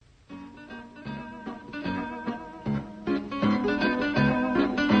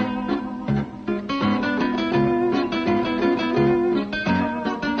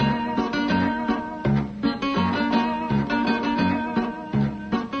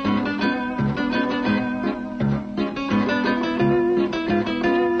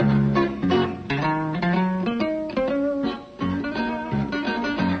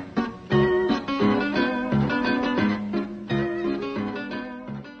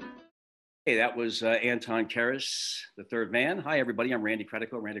Hey, that was Anton Karas, the third man. Hi, everybody. I'm Randy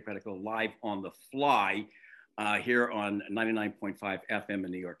Credico, live on the fly here on 99.5 FM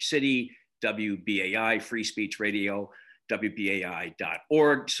in New York City, WBAI, Free Speech Radio,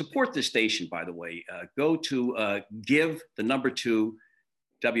 WBAI.org. Support this station, by the way. Go to give the number 2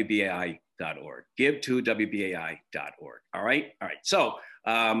 WBAI.org. Give to WBAI.org. All right. All right. So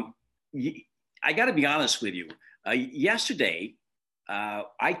I got to be honest with you. Yesterday,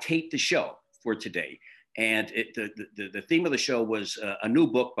 I taped the show for today, and the theme of the show was a new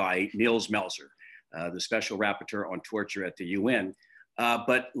book by Nils Melzer, the Special Rapporteur on Torture at the UN.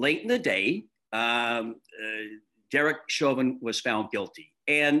 But late in the day, Derek Chauvin was found guilty.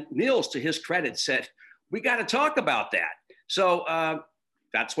 And Nils, to his credit, said, we got to talk about that. So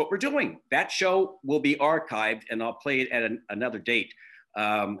that's what we're doing. That show will be archived, and I'll play it at another date.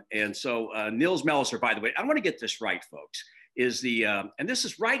 And so Nils Melzer, by the way, I want to get this right, folks, is the, and this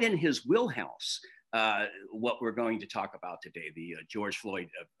is right in his wheelhouse, what we're going to talk about today, the George Floyd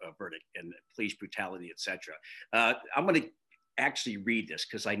verdict and police brutality, et cetera. I'm going to actually read this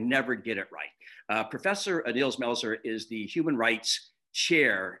because I never get it right. Professor Nils Melzer is the human rights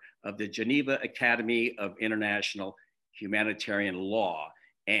chair of the Geneva Academy of International Humanitarian Law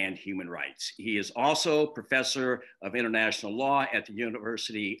and Human Rights. He is also professor of international law at the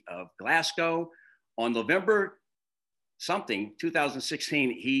University of Glasgow. On November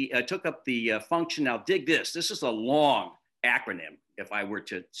 2016, he took up the function. Now dig this, this is a long acronym, if I were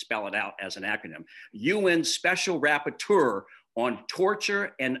to spell it out as an acronym. UN Special Rapporteur on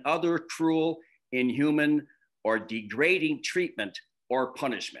Torture and Other Cruel, Inhuman, or Degrading Treatment or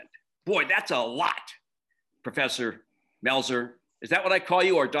Punishment. Boy, that's a lot, Professor Melzer. Is that what I call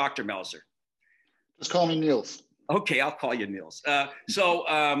you, or Dr. Melzer? Just call me Nils. Okay, I'll call you Nils.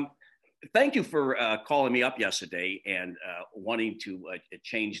 Thank you for calling me up yesterday and wanting to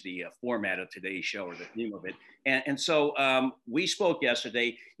change the format of today's show, or the theme of it. And so we spoke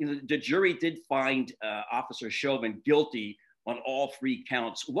yesterday. You know, the jury did find Officer Chauvin guilty on all 3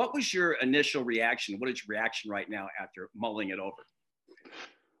 counts. What was your initial reaction? What is your reaction right now after mulling it over?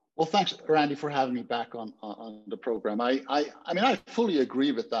 Well, thanks, Randy, for having me back on the program. I mean, I fully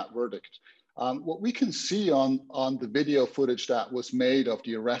agree with that verdict. What we can see on the video footage that was made of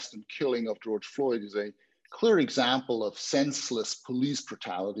the arrest and killing of George Floyd is a clear example of senseless police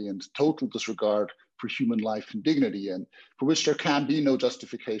brutality and total disregard for human life and dignity, and for which there can be no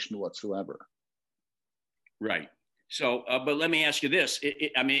justification whatsoever. Right. So, but let me ask you this.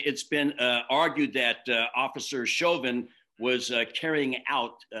 I mean, it's been argued that Officer Chauvin was carrying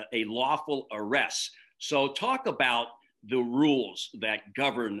out a lawful arrest. So talk about the rules that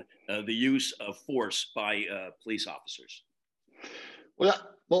govern the use of force by police officers.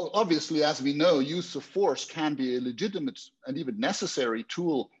 Well, obviously, as we know, use of force can be a legitimate and even necessary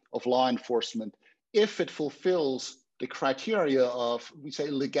tool of law enforcement if it fulfills the criteria of, we say,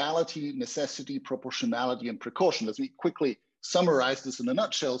 legality, necessity, proportionality, and precaution. Let me quickly summarize this in a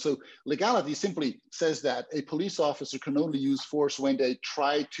nutshell. So legality simply says that a police officer can only use force when they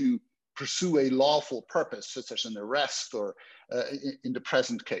try to pursue a lawful purpose, such as an arrest, or in the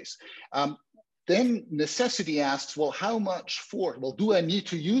present case. Then necessity asks, well, how much force? Well, do I need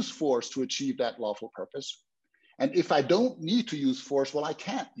to use force to achieve that lawful purpose? And if I don't need to use force, well, I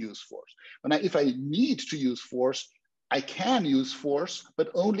can't use force. If I need to use force, I can use force, but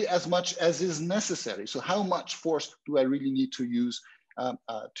only as much as is necessary. So how much force do I really need to use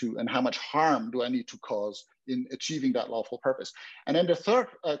and how much harm do I need to cause in achieving that lawful purpose? And then the third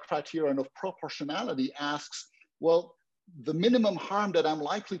criterion of proportionality asks, well, the minimum harm that I'm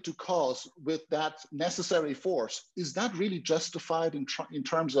likely to cause with that necessary force, is that really justified in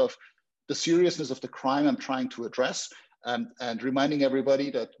terms of the seriousness of the crime I'm trying to address? And reminding everybody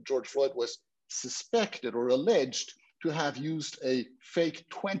that George Floyd was suspected or alleged to have used a fake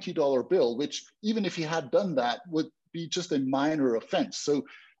 $20 bill, which even if he had done that would be just a minor offense. So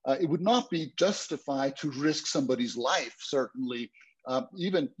it would not be justified to risk somebody's life, certainly,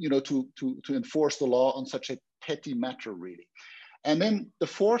 even to enforce the law on such a petty matter, really. And then the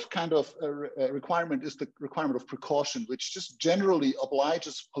fourth kind of requirement is the requirement of precaution, which just generally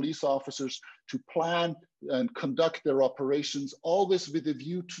obliges police officers to plan and conduct their operations always with a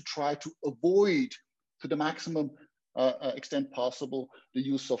view to try to avoid, to the maximum extent possible, the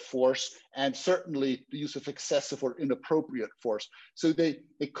use of force, and certainly the use of excessive or inappropriate force. So they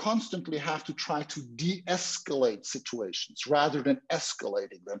constantly have to try to de-escalate situations rather than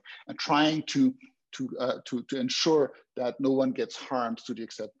escalating them, and trying to ensure that no one gets harmed to the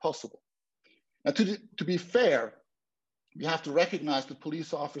extent possible. Now, to be fair, we have to recognize that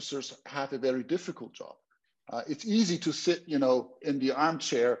police officers have a very difficult job. It's easy to sit, in the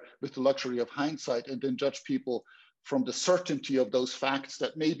armchair with the luxury of hindsight and then judge people from the certainty of those facts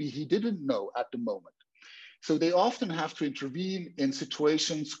that maybe he didn't know at the moment. So they often have to intervene in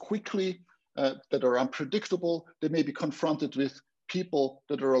situations quickly that are unpredictable. They may be confronted with people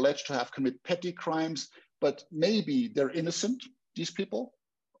that are alleged to have committed petty crimes, but maybe they're innocent, these people.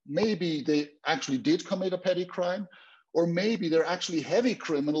 Maybe they actually did commit a petty crime, or maybe they're actually heavy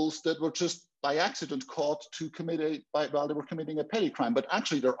criminals that were just by accident caught to while they were committing a petty crime, but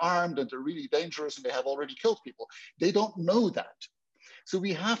actually they're armed and they're really dangerous and they have already killed people. They don't know that. So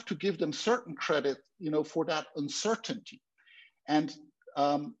we have to give them certain credit, for that uncertainty. And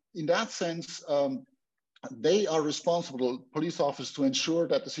in that sense, they are responsible, police officers, to ensure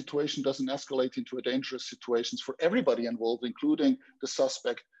that the situation doesn't escalate into a dangerous situation for everybody involved, including the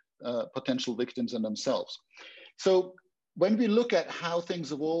suspect, potential victims and themselves. So when we look at how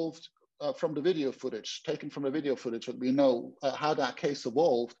things evolved from the video footage, taken from the video footage, that we know how that case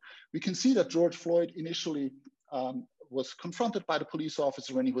evolved, we can see that George Floyd initially was confronted by the police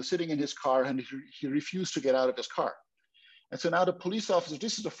officer when he was sitting in his car and he refused to get out of his car. And so now the police officer,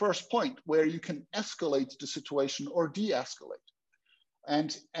 this is the first point where you can escalate the situation or de-escalate.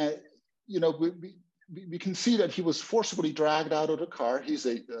 And, we can see that he was forcibly dragged out of the car.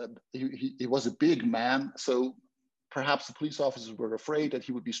 He was a big man, so perhaps the police officers were afraid that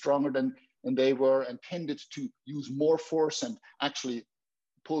he would be stronger than they were and tended to use more force and actually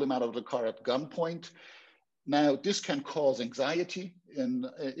pull him out of the car at gunpoint. Now, this can cause anxiety in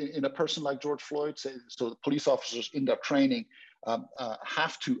a person like George Floyd. So the police officers in their training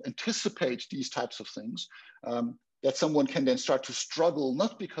have to anticipate these types of things, that someone can then start to struggle,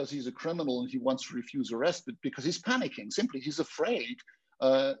 not because he's a criminal and he wants to refuse arrest, but because he's panicking. Simply, he's afraid,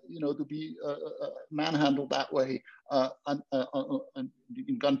 to be manhandled that way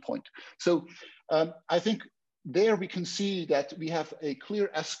in gunpoint. So I think there we can see that we have a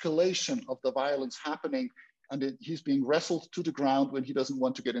clear escalation of the violence happening, and he's being wrestled to the ground when he doesn't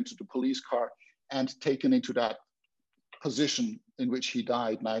want to get into the police car and taken into that position in which he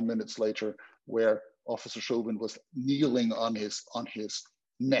died 9 minutes later, where Officer Chauvin was kneeling on his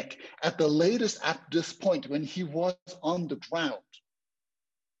neck. At the latest, at this point, when he was on the ground,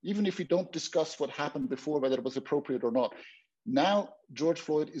 even if we don't discuss what happened before, whether it was appropriate or not, now George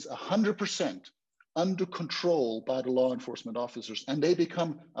Floyd is 100% under control by the law enforcement officers, and they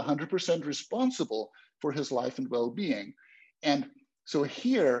become 100% responsible for his life and well-being. And so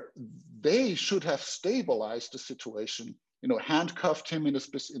here, they should have stabilized the situation, handcuffed him in a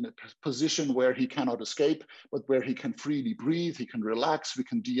position where he cannot escape, but where he can freely breathe, he can relax, we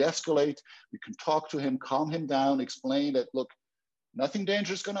can de-escalate, we can talk to him, calm him down, explain that, look, nothing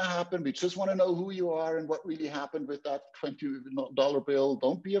dangerous is going to happen. We just want to know who you are and what really happened with that $20 bill.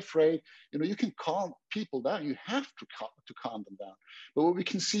 Don't be afraid. You can calm people down. You have to calm them down. But what we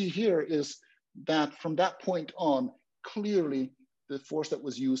can see here is that from that point on, clearly the force that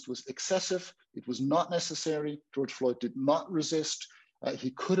was used was excessive. It was not necessary. George Floyd did not resist.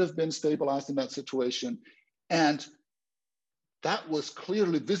 He could have been stabilized in that situation. And that was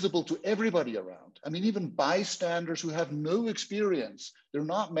clearly visible to everybody around. I mean, even bystanders who have no experience, they're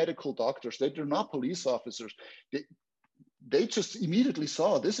not medical doctors, they're not police officers. They just immediately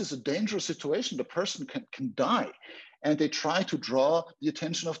saw this is a dangerous situation, the person can die. And they try to draw the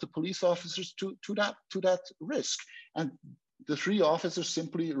attention of the police officers to that risk. And the three officers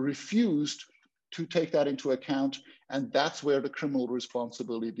simply refused to take that into account. And that's where the criminal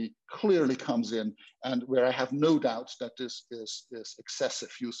responsibility clearly comes in, and where I have no doubt that this is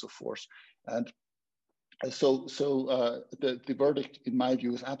excessive use of force. And so the verdict, in my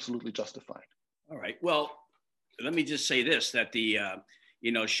view, is absolutely justified. All right. Well, let me just say this, that the,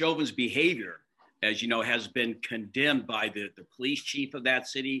 Chauvin's behavior, as you know, has been condemned by the police chief of that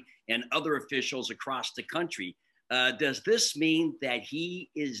city and other officials across the country. Does this mean that he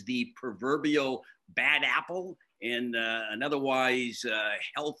is the proverbial bad apple in an otherwise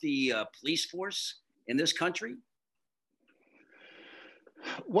healthy police force in this country?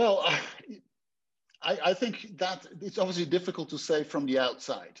 Well, I think that it's obviously difficult to say from the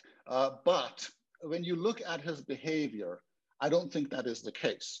outside, but when you look at his behavior, I don't think that is the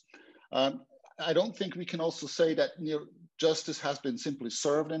case. I don't think we can also say that justice has been simply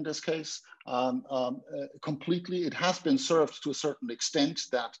served in this case completely. It has been served to a certain extent,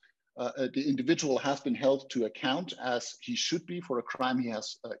 that the individual has been held to account, as he should be, for a crime he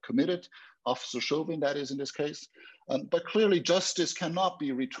has committed. Officer Chauvin, that is, in this case. But clearly justice cannot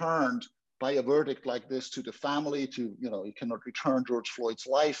be returned by a verdict like this to the family, you cannot return George Floyd's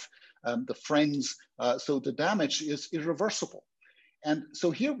life, the friends. So the damage is irreversible. And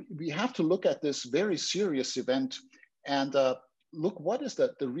so here we have to look at this very serious event and look what is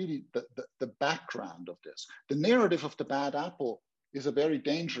the background of this. The narrative of the bad apple is a very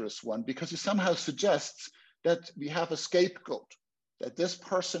dangerous one because it somehow suggests that we have a scapegoat, that this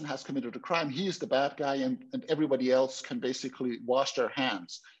person has committed a crime, he is the bad guy, and everybody else can basically wash their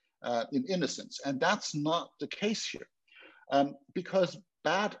hands in innocence. And that's not the case here, because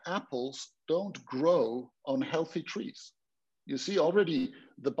bad apples don't grow on healthy trees. You see, already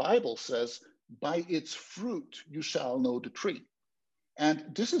the Bible says, by its fruit you shall know the tree. And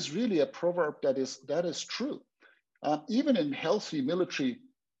this is really a proverb that is true. Even in healthy military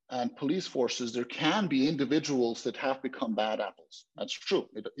and police forces, there can be individuals that have become bad apples. That's true.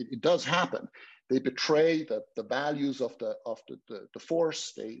 It does happen. They betray the values of the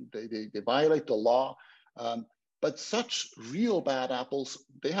force. They violate the law. But such real bad apples,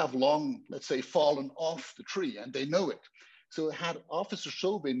 they have long, let's say, fallen off the tree, and they know it. So had Officer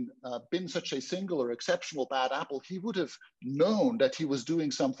Chauvin been such a singular, exceptional bad apple, he would have known that he was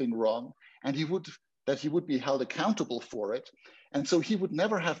doing something wrong, and that he would be held accountable for it. And so he would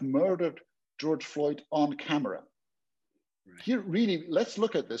never have murdered George Floyd on camera. Right. Here, really, let's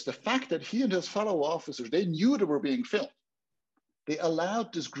look at this. The fact that he and his fellow officers, they knew they were being filmed. They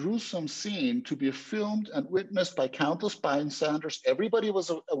allowed this gruesome scene to be filmed and witnessed by countless bystanders. Everybody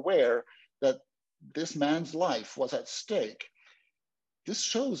was aware that this man's life was at stake. This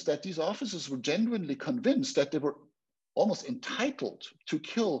shows that these officers were genuinely convinced that they were almost entitled to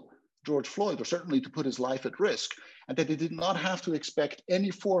kill George Floyd, or certainly to put his life at risk, and that they did not have to expect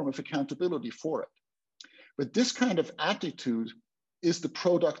any form of accountability for it. But this kind of attitude is the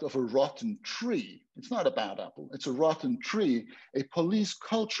product of a rotten tree. It's not a bad apple, it's a rotten tree, a police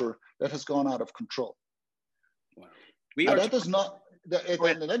culture that has gone out of control. Wow. That does not,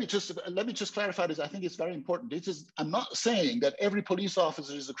 let me just clarify this. I think it's very important. I'm not saying that every police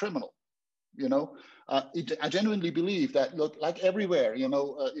officer is a criminal. You know, I genuinely believe that, look, like everywhere, in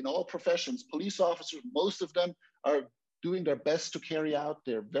all professions, police officers, most of them are doing their best to carry out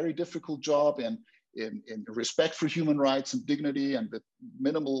their very difficult job in respect for human rights and dignity and with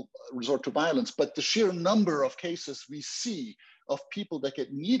minimal resort to violence. But the sheer number of cases we see of people that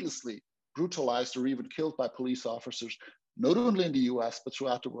get needlessly brutalized or even killed by police officers, not only in the US, but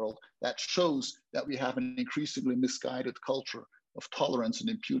throughout the world, that shows that we have an increasingly misguided culture of tolerance and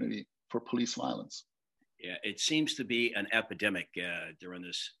impunity for police violence. Yeah, it seems to be an epidemic during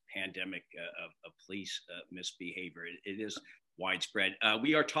this pandemic of police misbehavior. It is widespread.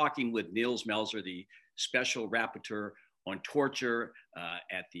 We are talking with Nils Melzer, the Special Rapporteur on Torture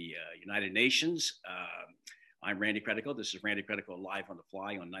at the United Nations. I'm Randy Credico. This is Randy Credico live on the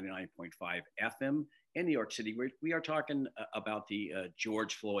fly on 99.5 FM in New York City. We are talking about the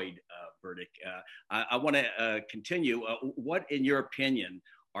George Floyd verdict. I want to continue. What, in your opinion,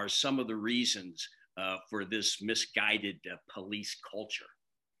 are some of the reasons for this misguided police culture?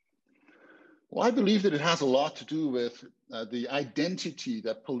 Well, I believe that it has a lot to do with the identity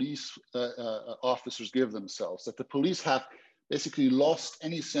that police officers give themselves, that the police have basically lost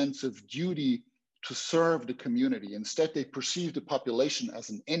any sense of duty to serve the community. Instead, they perceive the population as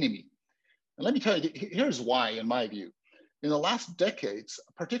an enemy. And let me tell you, here's why, in my view. In the last decades,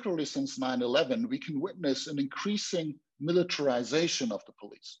 particularly since 9/11, we can witness an increasing militarization of the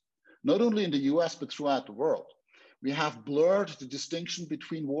police, not only in the US, but throughout the world. We have blurred the distinction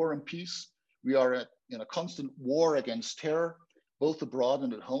between war and peace. We are in a constant war against terror, both abroad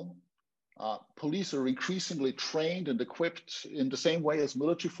and at home. Police are increasingly trained and equipped in the same way as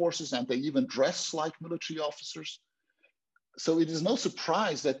military forces, and they even dress like military officers. So it is no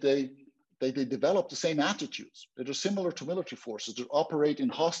surprise that they develop the same attitudes that are similar to military forces, that operate in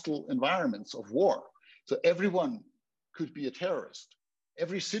hostile environments of war. So everyone could be a terrorist.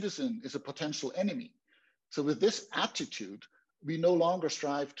 Every citizen is a potential enemy. So with this attitude, we no longer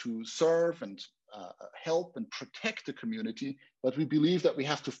strive to serve and help and protect the community, but we believe that we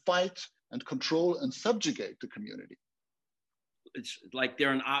have to fight and control and subjugate the community. It's like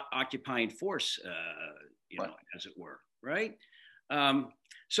they're an occupying force, right, as it were, right?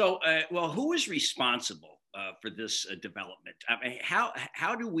 Well, who is responsible for this development? I mean,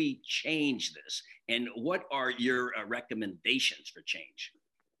 how do we change this? And what are your recommendations for change?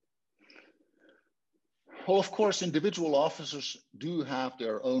 Well, of course, individual officers do have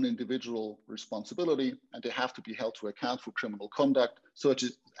their own individual responsibility, and they have to be held to account for criminal conduct, such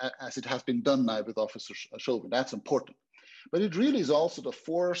as it has been done now with Officer Chauvin. That's important. But it really is also the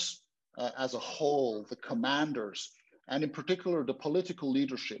force as a whole, the commanders, and in particular, the political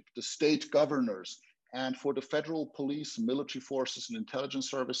leadership, the state governors, and for the federal police, military forces, and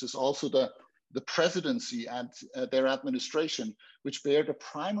intelligence services, also the the presidency and their administration, which bear the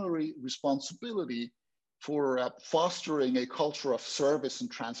primary responsibility for fostering a culture of service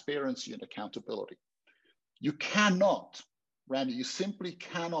and transparency and accountability. You cannot, Randy, you simply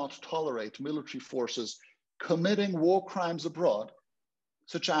cannot tolerate military forces committing war crimes abroad,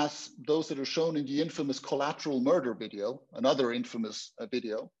 such as those that are shown in the infamous collateral murder video, another infamous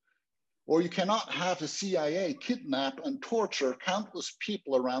video, or you cannot have the CIA kidnap and torture countless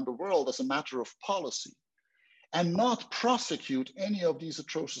people around the world as a matter of policy and not prosecute any of these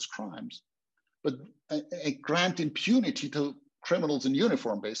atrocious crimes, but grant impunity to criminals in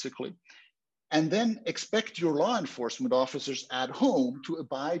uniform, basically, and then expect your law enforcement officers at home to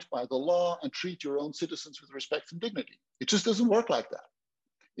abide by the law and treat your own citizens with respect and dignity. It just doesn't work like that.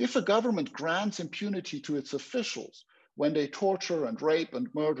 If a government grants impunity to its officials when they torture and rape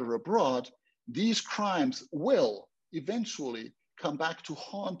and murder abroad, these crimes will eventually come back to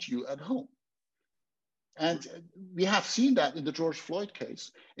haunt you at home. And we have seen that in the George Floyd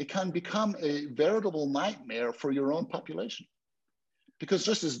case. It can become a veritable nightmare for your own population. Because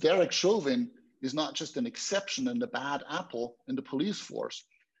just as Derek Chauvin is not just an exception and a bad apple in the police force,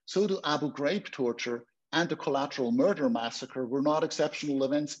 so do Abu Ghraib torture and the collateral murder massacre were not exceptional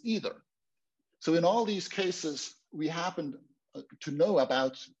events either. So in all these cases, we happen to know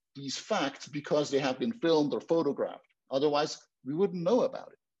about these facts because they have been filmed or photographed. Otherwise, we wouldn't know about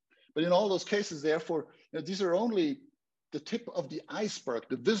it. But in all those cases, therefore, these are only the tip of the iceberg,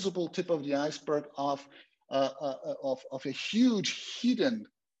 the visible tip of the iceberg of a huge hidden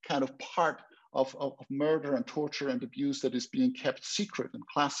kind of part of murder and torture and abuse that is being kept secret and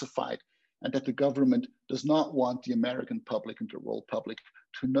classified, and that the government does not want the American public and the world public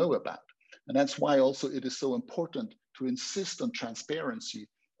to know about. And that's why also it is so important to insist on transparency,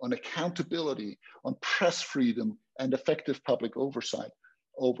 on accountability, on press freedom, and effective public oversight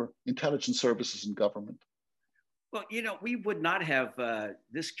over intelligence services and government. Well, we would not have,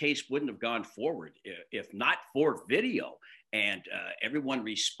 this case wouldn't have gone forward if not for video. And everyone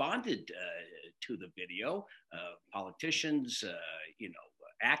responded to the video, politicians,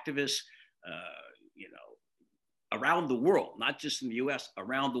 activists, around the world, not just in the US,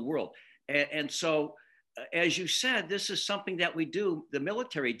 around the world. And so, as you said, this is something that we do, the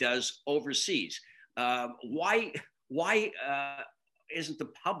military does overseas. Why isn't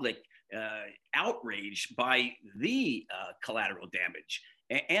the public outraged by the collateral damage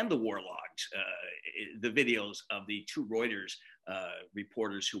and the war logs, the videos of the two Reuters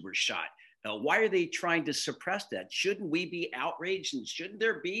reporters who were shot? Why are they trying to suppress that? Shouldn't we be outraged, and shouldn't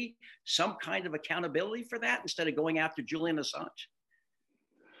there be some kind of accountability for that instead of going after Julian Assange?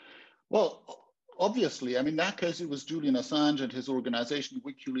 Well, obviously, I mean, in that case, it was Julian Assange and his organization,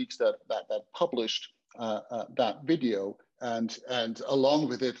 WikiLeaks, that published that video, and along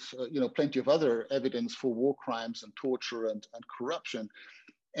with it, plenty of other evidence for war crimes and torture and corruption.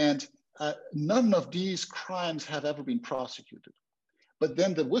 And none of these crimes have ever been prosecuted. But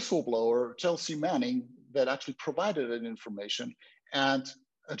then the whistleblower, Chelsea Manning, that actually provided that information, and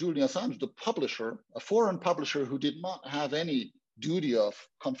Julian Assange, the publisher, a foreign publisher who did not have any duty of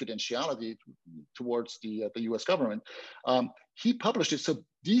confidentiality towards the US government, he published it. So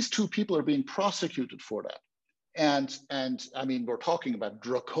these two people are being prosecuted for that. And I mean, we're talking about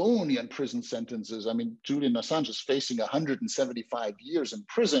draconian prison sentences. I mean, Julian Assange is facing 175 years in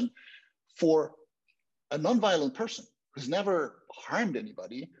prison for a nonviolent person who's never harmed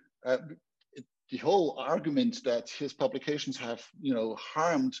anybody. The whole argument that his publications have,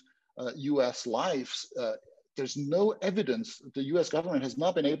 harmed US lives, there's no evidence. The US government has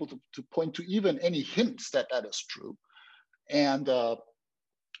not been able to point to even any hints that that is true. And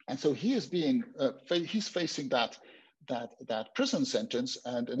so he is being, he's facing that prison sentence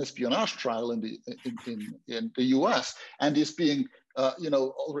and an espionage trial in the US, and is being,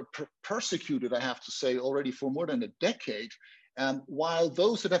 persecuted, I have to say, already for more than a decade. And while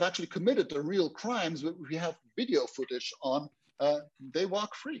those that have actually committed the real crimes, we have video footage on, they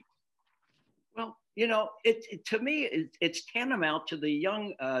walk free. Well, to me, it's tantamount to the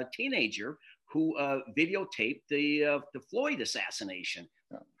young teenager who videotaped the Floyd assassination,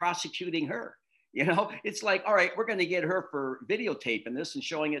 prosecuting her. It's like, all right, we're going to get her for videotaping this and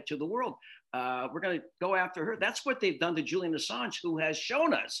showing it to the world. We're going to go after her. That's what they've done to Julian Assange, who has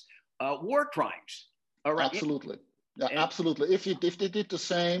shown us war crimes. All right. Absolutely. Yeah, absolutely. If they did the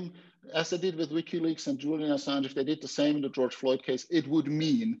same as they did with WikiLeaks and Julian Assange, if they did the same in the George Floyd case, it would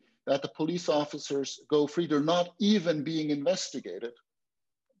mean that the police officers go free. They're not even being investigated,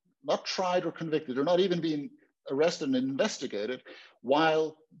 not tried or convicted. They're not even being arrested and investigated,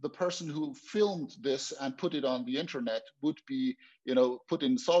 while the person who filmed this and put it on the internet would be, put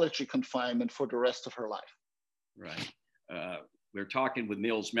in solitary confinement for the rest of her life. Right. We're talking with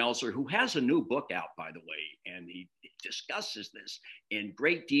Nils Melzer, who has a new book out, by the way, and he discusses this in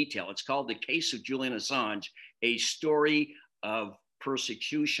great detail. It's called The Case of Julian Assange, A Story of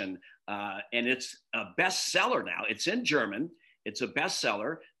Persecution. And it's a bestseller now. It's in German. It's a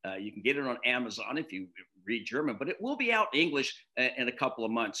bestseller. You can get it on Amazon if you read German, but it will be out in English in a couple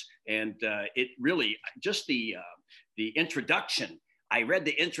of months. And it really, just the introduction, I read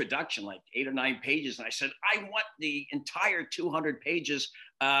the introduction, like 8 or 9 pages, and I said, I want the entire 200 pages.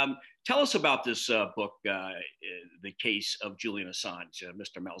 Tell us about this book, The Case of Julian Assange,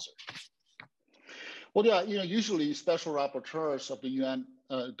 Mr. Melzer. Well, yeah, usually special rapporteurs of the UN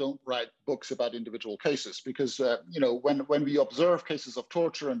don't write books about individual cases because, when we observe cases of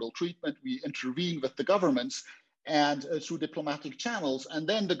torture and ill treatment, we intervene with the governments and through diplomatic channels. And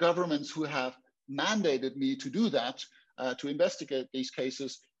then the governments who have mandated me to do that, to investigate these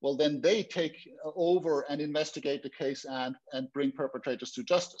cases, well, then they take over and investigate the case and bring perpetrators to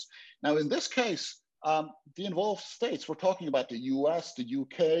justice. Now, in this case, the involved states, we're talking about the US, the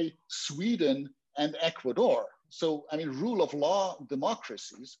UK, Sweden, and Ecuador. So, rule of law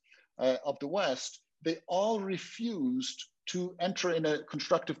democracies of the West, they all refused to enter in a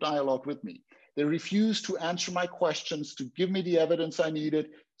constructive dialogue with me. They refused to answer my questions, to give me the evidence I needed,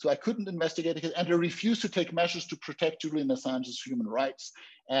 so I couldn't investigate it, and they refused to take measures to protect Julian Assange's human rights.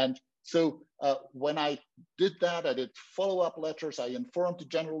 And so when I did that, I did follow-up letters, I informed the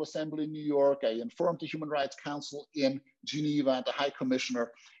General Assembly in New York, I informed the Human Rights Council in Geneva and the High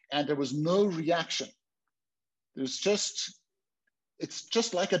Commissioner, and there was no reaction. It's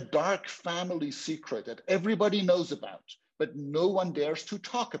just like a dark family secret that everybody knows about, but no one dares to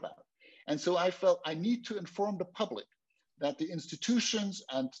talk about. And so I felt I need to inform the public that the institutions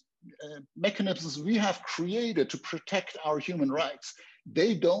and mechanisms we have created to protect our human rights,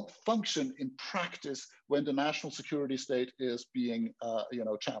 they don't function in practice when the national security state is being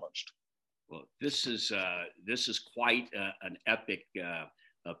challenged. Well, this is quite an epic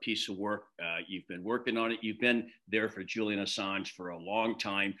piece of work. You've been working on it. You've been there for Julian Assange for a long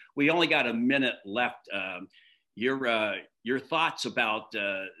time. We only got a minute left. Your thoughts about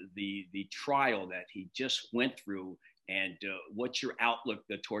the trial that he just went through, and what's your outlook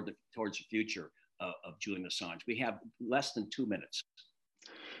towards the future of Julian Assange? We have less than 2 minutes.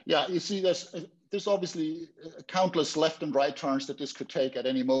 Yeah, you see, there's obviously countless left and right turns that this could take at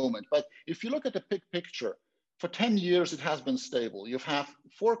any moment. But if you look at the big picture, for 10 years, it has been stable. You have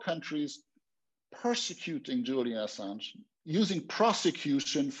 4 countries persecuting Julian Assange, using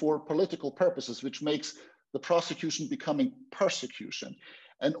prosecution for political purposes, which makes the prosecution becoming persecution,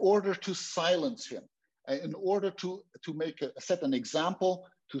 in order to silence him, in order to set an example,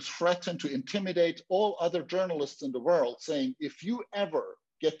 to threaten, to intimidate all other journalists in the world, saying, if you ever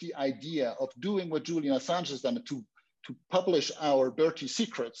get the idea of doing what Julian Assange has done, to publish our dirty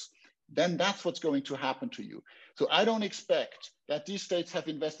secrets, then that's what's going to happen to you. So I don't expect that these states have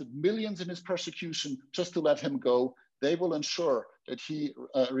invested millions in his persecution just to let him go. They will ensure that he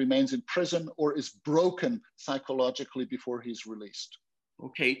remains in prison or is broken psychologically before he's released.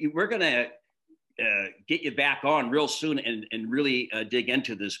 Okay, we're going to get you back on real soon and really dig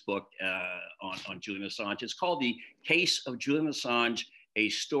into this book on Julian Assange. It's called The Case of Julian Assange, A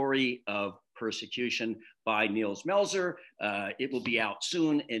Story of Persecution by Nils Melzer. It will be out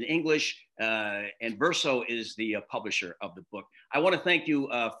soon in English, and Verso is the publisher of the book. I want to thank you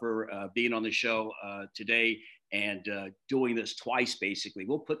for being on the show today and doing this twice, basically.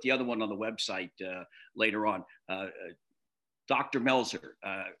 We'll put the other one on the website later on. Dr. Melzer,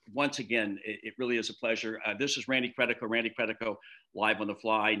 once again, it really is a pleasure. This is Randy Credico, live on the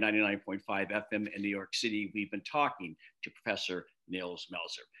fly, 99.5 FM in New York City. We've been talking to Professor Nils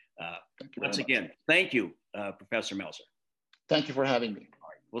Melzer. Once again, thank you, Professor Melzer. Thank you for having me. All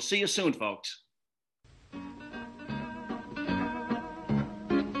right. We'll see you soon, folks.